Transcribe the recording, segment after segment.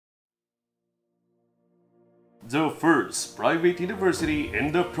the first private university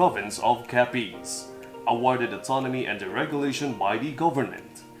in the province of Capiz, awarded autonomy and deregulation by the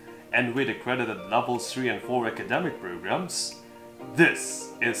government, and with accredited levels 3 and 4 academic programs.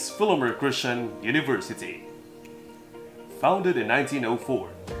 This is Filamer Christian University. Founded in 1904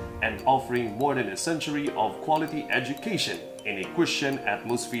 and offering more than a century of quality education in a Christian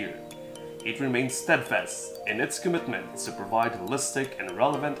atmosphere, it remains steadfast in its commitment to provide holistic and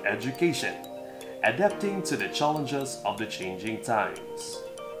relevant education, adapting to the challenges of the changing times.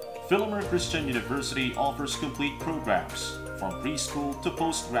 Filamer Christian University offers complete programs from preschool to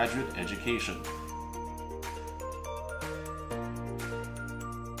postgraduate education.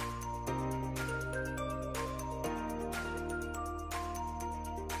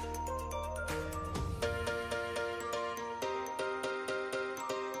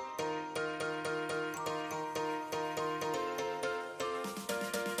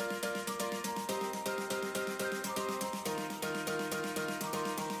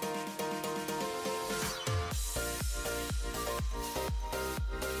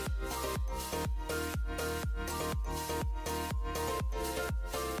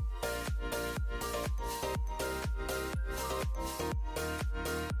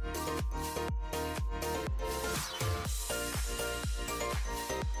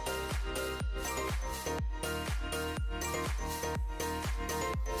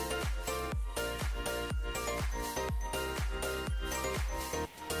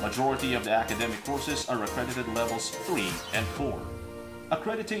 Majority of the academic courses are accredited levels 3 and 4.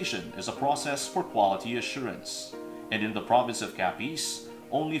 Accreditation is a process for quality assurance, and in the province of Capiz,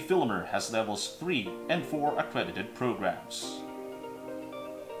 only Filamer has levels 3 and 4 accredited programs.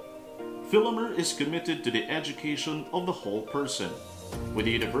 Filamer is committed to the education of the whole person. With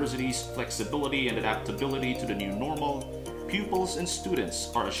the university's flexibility and adaptability to the new normal, pupils and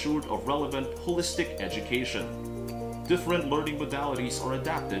students are assured of relevant, holistic education. Different learning modalities are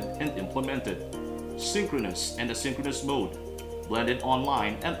adapted and implemented. Synchronous and asynchronous mode, blended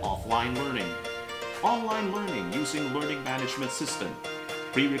online and offline learning. Online learning using learning management system,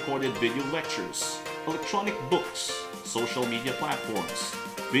 pre-recorded video lectures, electronic books, social media platforms,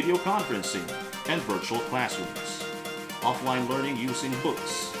 video conferencing, and virtual classrooms. Offline learning using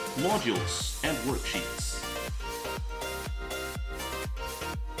books, modules, and worksheets.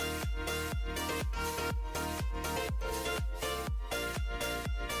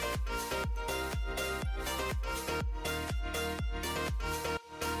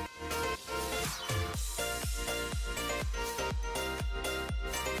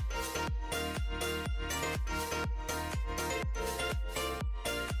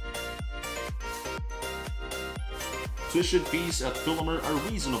 Tuition fees at Filamer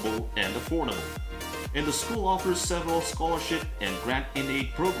are reasonable and affordable, and the school offers several scholarship and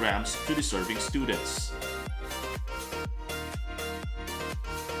grant-in-aid programs to deserving students.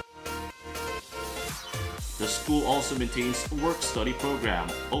 The school also maintains a work-study program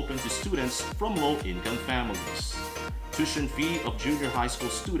open to students from low-income families. Tuition fee of junior high school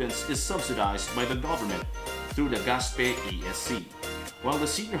students is subsidized by the government through the GASPE ESC, while the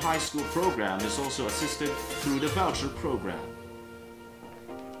senior high school program is also assisted through the voucher program.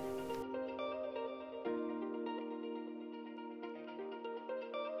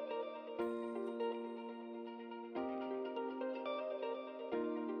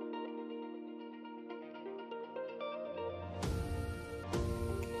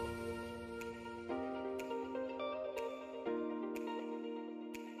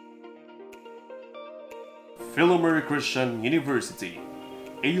 Filamer Christian University,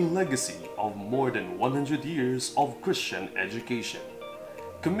 a legacy of more than 100 years of Christian education,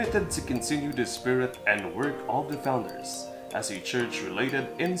 committed to continue the spirit and work of the founders as a church-related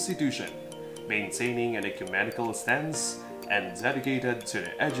institution, maintaining an ecumenical stance and dedicated to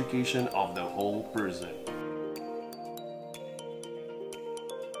the education of the whole person.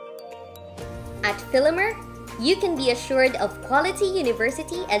 At Filamer, you can be assured of quality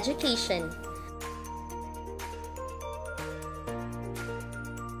university education.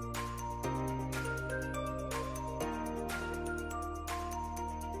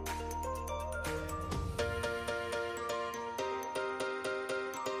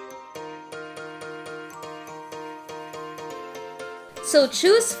 So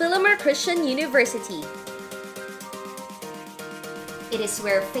choose Filamer Christian University. It is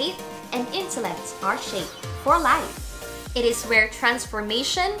where faith and intellect are shaped for life. It is where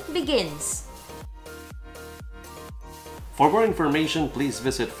transformation begins. For more information, please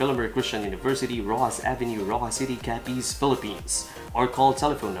visit Filamer Christian University, Rojas Avenue, Rojas City, Capiz, Philippines, or call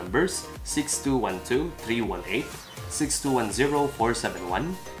telephone numbers 6212-318,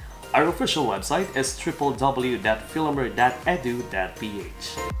 6210-471, Our official website is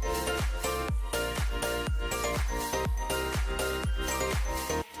www.filamer.edu.ph.